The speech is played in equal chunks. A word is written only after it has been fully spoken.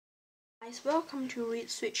Guys, welcome to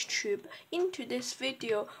Read Switch Tube. In today's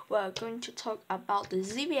video, we are going to talk about the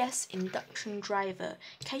ZVS induction driver.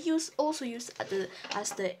 Can also use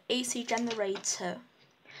as the AC generator.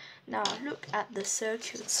 Now look at the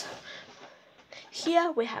circuits.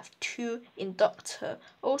 Here we have two inductor.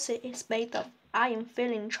 Also, it's made of iron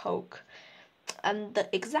filling choke. And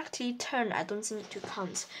the exactly turn I don't need to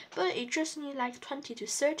count, but it just need like 20 to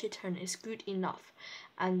 30 turn is good enough.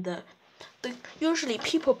 And usually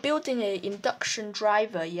people building an induction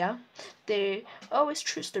driver, yeah, they always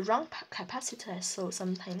choose the wrong capacitor, so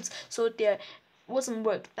sometimes there wasn't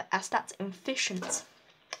work as that efficient.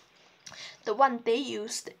 The one they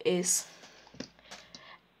used is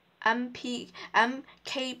MKPH,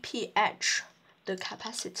 the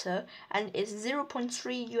capacitor, and it's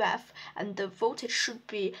 0.3 UF, and the voltage should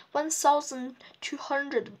be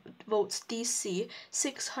 1200 volts DC,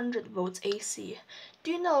 600 volts AC. Do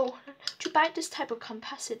you know, to buy this type of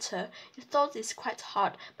capacitor, you thought it's quite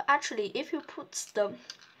hard, but actually if you put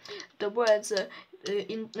the words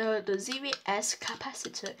in the ZVS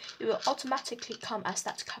capacitor, it will automatically come as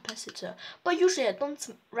that capacitor. But usually I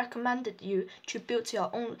don't recommend you to build your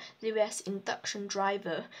own ZVS induction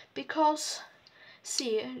driver, because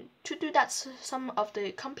see, to do that some of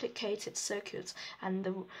the complicated circuits, and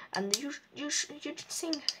you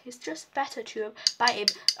think it's just better to buy a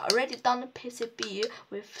already done PCB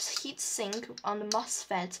with heatsink on the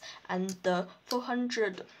MOSFET and the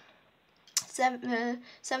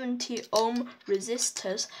 470 ohm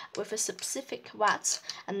resistors with a specific watts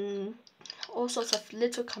and all sorts of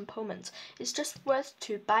little components. It's just worth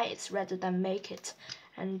to buy it rather than make it.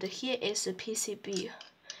 And here is a PCB.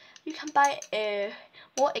 You can buy a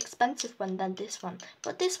more expensive one than this one,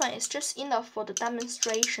 but this one is just enough for the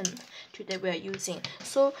demonstration today we are using.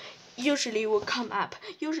 So usually will come up.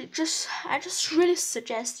 I just really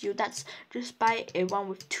suggest you that just buy a one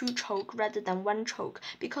with 2 choke rather than 1 choke,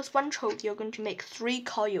 because 1 choke you're going to make 3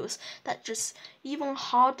 coils. That's just even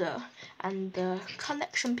harder, and the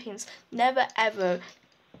connection pins never ever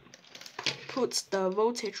put the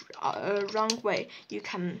voltage wrong way. You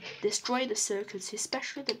can destroy the circuits,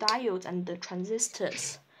 especially the diodes and the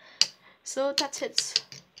transistors. So that's it.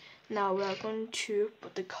 Now we are going to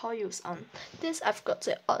put the coils on. This I got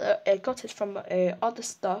it from other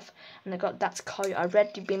stuff, and I got that coil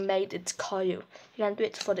already been made. It's coil. You can do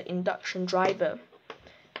it for the induction driver.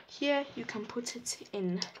 Here you can put it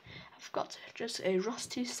in. I've got just a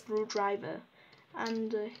rusty screwdriver,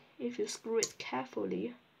 and if you screw it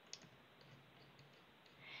carefully,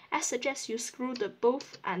 I suggest you screw the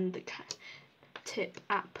both and the tip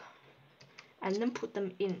up, and then put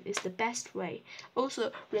them in. Is the best way.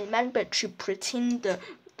 Also remember to pretend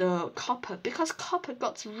the copper, because copper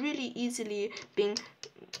got really easily being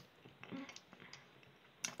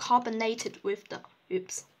carbonated with the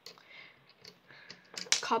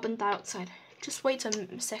carbon dioxide. Just wait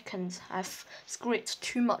a second, I've screwed it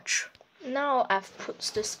too much. Now I've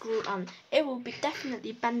put the screw on. It will be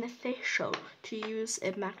definitely beneficial to use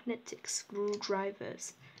a magnetic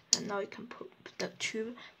screwdrivers. And now you can put the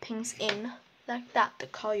 2 pins in like that, the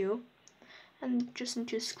coil, and just need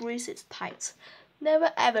to squeeze it tight.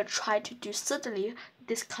 Never ever try to do suddenly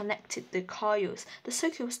disconnected the coils. The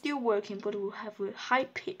circuit will still working, but will have a high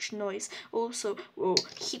pitch noise. Also will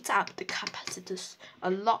heat up the capacitors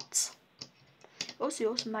a lot. Also,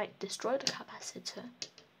 you also might destroy the capacitor.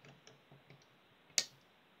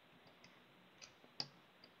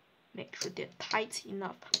 Make sure they're tight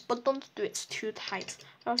enough, but don't do it too tight,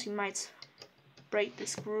 else you might break the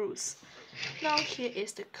screws. Now here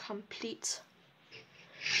is the complete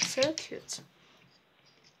circuit.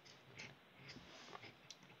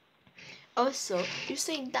 Also, you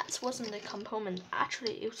see that wasn't a component.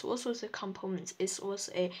 Actually, it was also the component. It was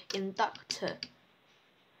a inductor.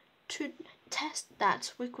 To test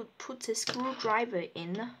that, we could put a screwdriver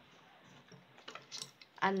in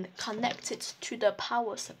and connect it to the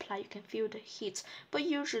power supply. You can feel the heat, but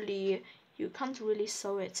usually you can't really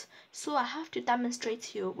sew it. So I have to demonstrate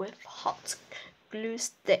to you with hot glue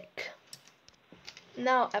stick.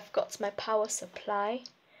 Now I've got my power supply,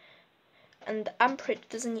 and the amperage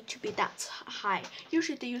doesn't need to be that high.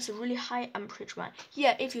 Usually they use a really high amperage one.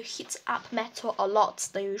 Yeah, if you heat up metal a lot,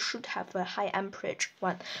 then you should have a high amperage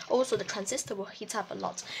one. Also, the transistor will heat up a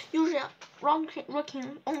lot. Usually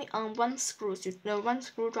working only on 1 screw, 1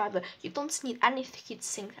 screwdriver, you don't need any heat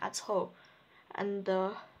sink at all. And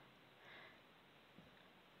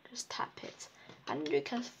just tap it, and you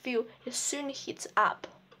can feel it soon heats up.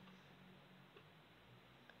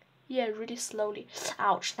 Yeah, really slowly.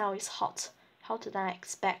 Ouch, now it's hot. Hotter than I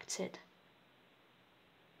expected.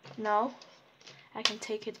 Now I can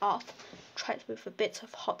take it off. Try it with a bit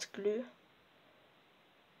of hot glue.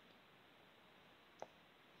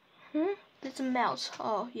 Didn't melt.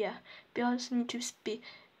 Oh yeah, because it needs to be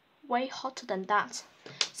way hotter than that.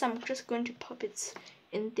 So I'm just going to pop it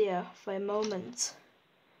in there for a moment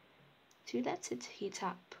to let it heat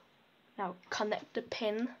up. Now connect the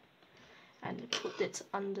pin and put it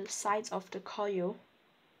on the sides of the coil.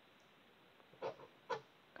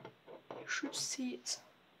 You should see it.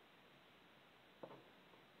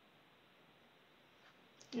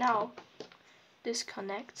 Now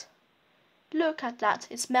disconnect. Look at that,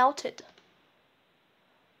 it's melted.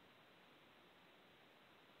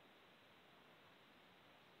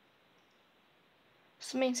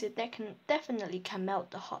 This means it definitely can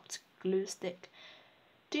melt the hot glue stick.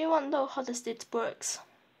 Do you want to know how this works?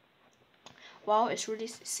 Well, it's really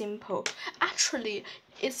simple. Actually,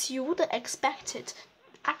 you wouldn't expect it.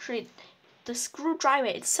 Actually, the screwdriver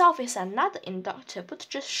itself is another inductor, but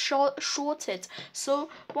just shorted. So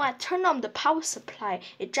when I turn on the power supply,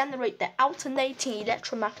 it generates the alternating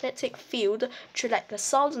electromagnetic field to like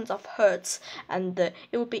thousands of hertz, and it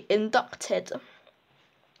will be inducted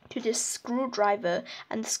to this screwdriver,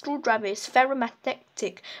 and the screwdriver is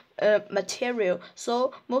ferromagnetic material,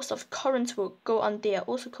 so most of current will go on there,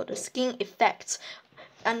 also called the skin effect.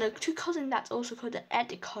 And the two causing that also called the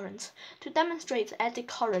eddy current. To demonstrate the eddy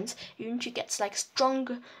current, you need to get like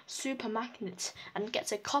strong super magnet and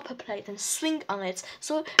get a copper plate and swing on it.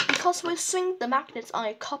 So because we swing the magnets on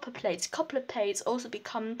a copper plates also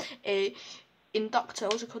become a inductor,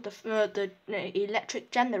 also called the electric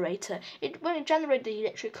generator. When it generates the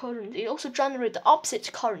electric current, it also generates the opposite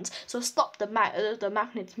current, so stop the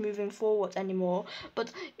magnet moving forward anymore.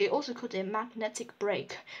 But it also called a magnetic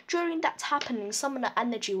brake. During that happening, some of the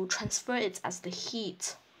energy will transfer it as the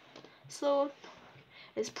heat. So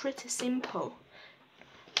it's pretty simple.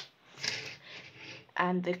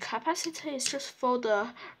 And the capacitor is just for the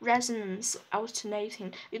resonance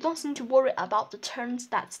alternating. You don't need to worry about the turns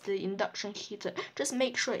that's the induction heater. Just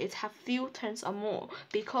make sure it have few turns or more,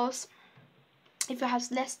 because if it has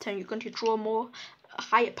less turn, you're going to draw more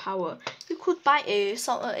higher power. You could buy a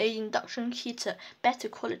induction heater better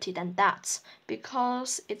quality than that,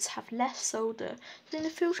 because it have less solder. So in the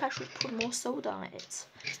future I should put more solder on it.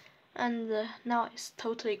 And now it's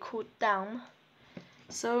totally cooled down.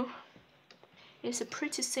 So it's a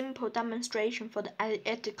pretty simple demonstration for the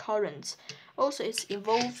eddy current. Also, it's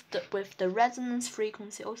involved with the resonance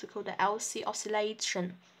frequency, also called the LC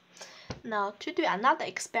oscillation. Now, to do another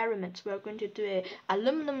experiment, we're going to do a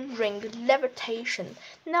aluminum ring levitation.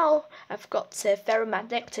 Now, I've got a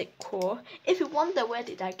ferromagnetic core. If you wonder where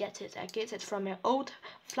did I get it from an old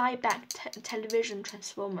flyback television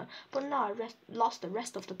transformer. But now I lost the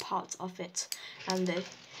rest of the parts of it, and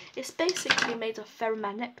it's basically made of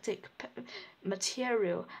ferromagnetic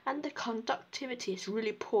material, and the conductivity is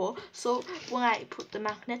really poor. So when I put the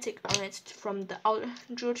magnetic on it from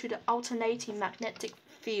due to the alternating magnetic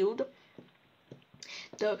field,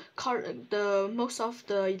 most of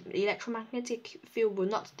the electromagnetic field will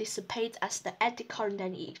not dissipate as the eddy current,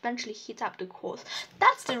 and it eventually heat up the core.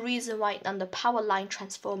 That's the reason why on the power line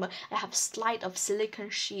transformer I have slide of silicon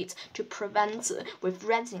sheet to prevent with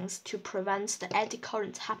resins to prevent the eddy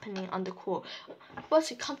current happening on the core.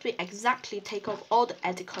 But you can't really exactly take off all the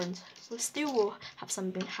eddy current. We still will have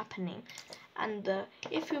something happening. And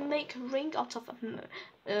if you make a ring out of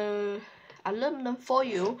aluminum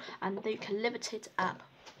foil, and then you can levitate it up.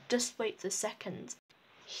 Just wait a second.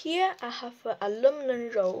 Here I have an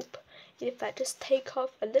aluminum rope. If I just take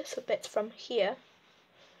off a little bit from here,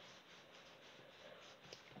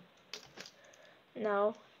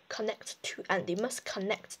 now connect to, and you must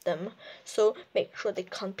connect them, so make sure they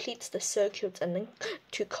complete the circuit, and then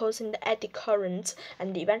to causing the eddy current,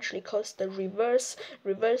 and eventually cause the reverse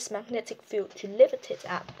magnetic field to levitate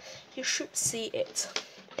up. You should see it.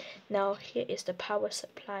 Now here is the power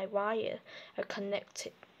supply wire. I connect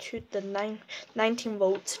it to the 19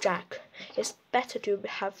 volts jack. It's better to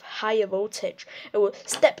have higher voltage. It will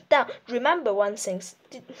step down. Remember one thing.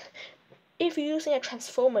 If you're using a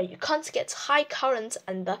transformer, you can't get high current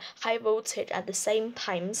and the high voltage at the same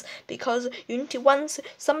times, because you need to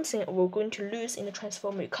something we're going to lose in the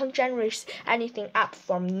transformer. You can't generate anything up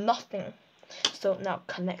from nothing. So now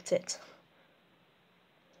connect it.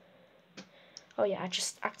 Oh yeah, I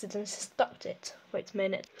just accidentally stopped it. Wait a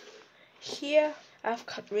minute. Here I've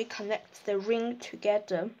reconnected the ring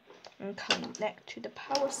together and connect to the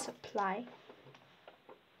power supply.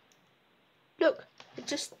 Look, it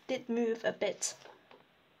just did move a bit.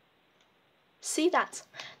 See that?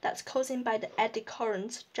 That's caused by the eddy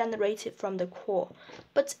current generated from the core.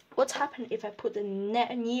 But what happens if I put the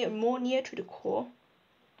more near to the core?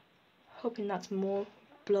 Hoping not more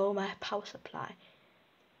blow my power supply.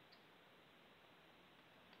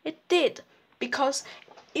 It did, because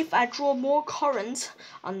if I draw more current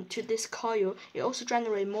onto this coil, it also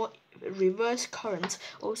generates more reverse current.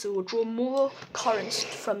 Also will draw more current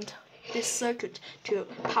from this circuit to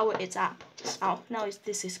power it up. Now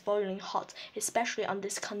this is boiling hot, especially on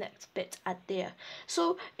this connect bit at there.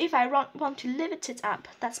 So if I want to lift it up,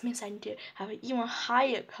 that means I need to have an even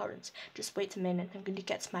higher current. Just wait a minute, I'm going to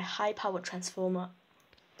get my high power transformer.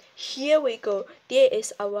 Here we go. There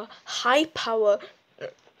is our high power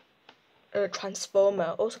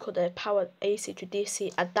transformer, also called a power AC to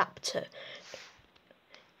DC adapter.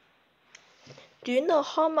 Do you know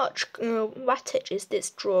how much wattage is this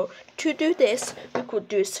draw? To do this, we could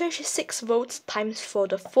do 36 volts times for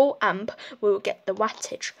the 4 amp, we will get the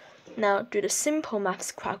wattage. Now do the simple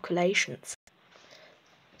maths calculations.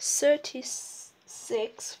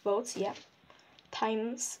 36 volts, yeah,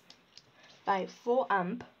 times by 4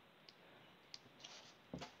 amp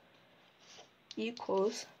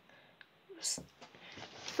equals,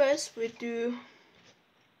 first we do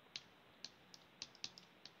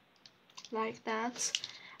like that,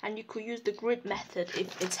 and you could use the grid method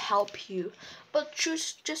if it helps you, but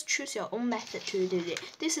just choose your own method to do it.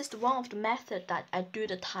 This is one of the method that I do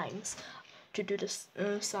the times to do the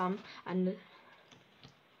sum. And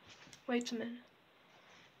wait a minute.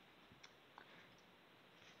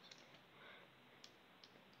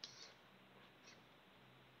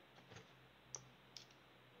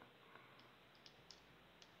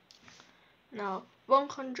 Now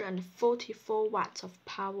 144 watts of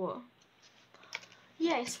power.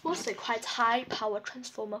 Yeah, it was a quite high power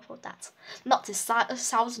transformer for that. Not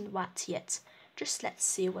 1,000 watts yet. Just let's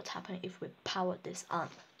see what happens if we power this on.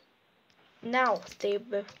 Now stay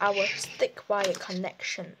with our stick wire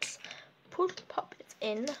connections. Pop it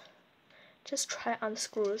in. Just try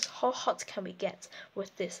unscrews. How hot can we get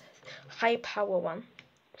with this high power one?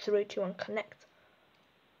 3, 2, 1, connect.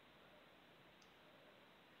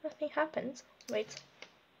 Nothing happens. Wait.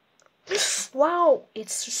 Wow,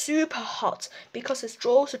 it's super hot because it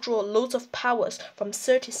also draws loads of powers from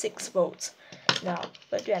 36 volts. Now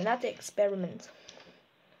we'll do another experiment.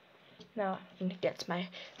 Now I'm going to get my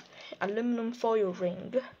aluminum foil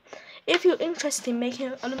ring. If you're interested in making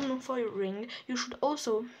an aluminum foil ring, you should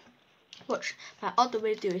also watch my other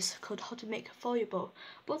videos called how to make a foil bowl.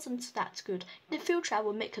 Wasn't that good? In the future I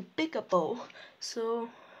will make a bigger bowl, so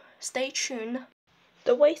stay tuned.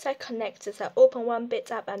 The ways I connect is I open one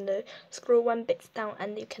bit up and screw one bit down,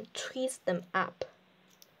 and you can twist them up.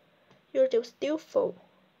 They'll still full.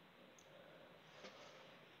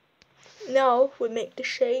 Now we make the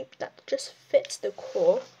shape that just fits the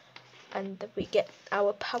core, and we get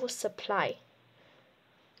our power supply.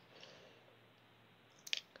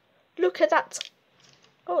 Look at that!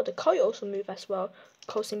 Oh, the coil also moves as well,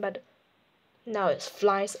 causing by the. Now it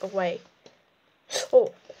flies away.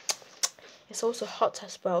 Oh. It's also hot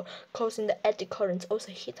as well, causing the eddy current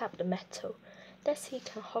also heat up the metal. Let's see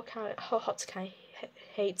how hot can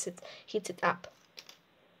heat it up.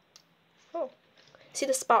 Oh, see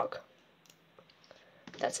the spark?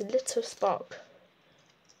 That's a little spark.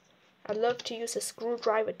 I love to use a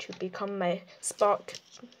screwdriver to become my spark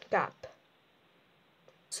gap.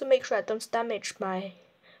 So make sure I don't damage my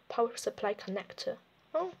power supply connector.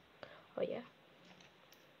 Oh yeah.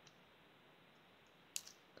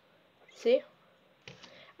 See?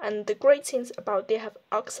 And the great things about they have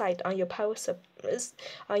oxide on your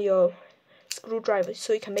on your screwdriver,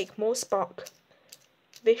 so you can make more spark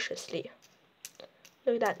viciously.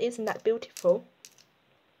 Look at that, isn't that beautiful?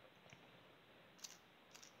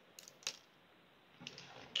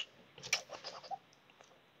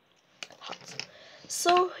 Hot.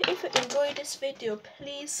 So if you enjoyed this video,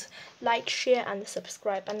 please like, share and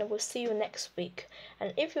subscribe, and I will see you next week.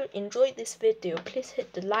 And if you enjoyed this video, please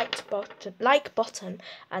hit the like button,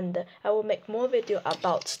 and I will make more video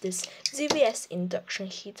about this ZVS induction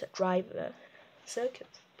heater driver circuit.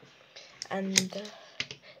 And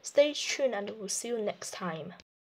stay tuned, and we'll see you next time.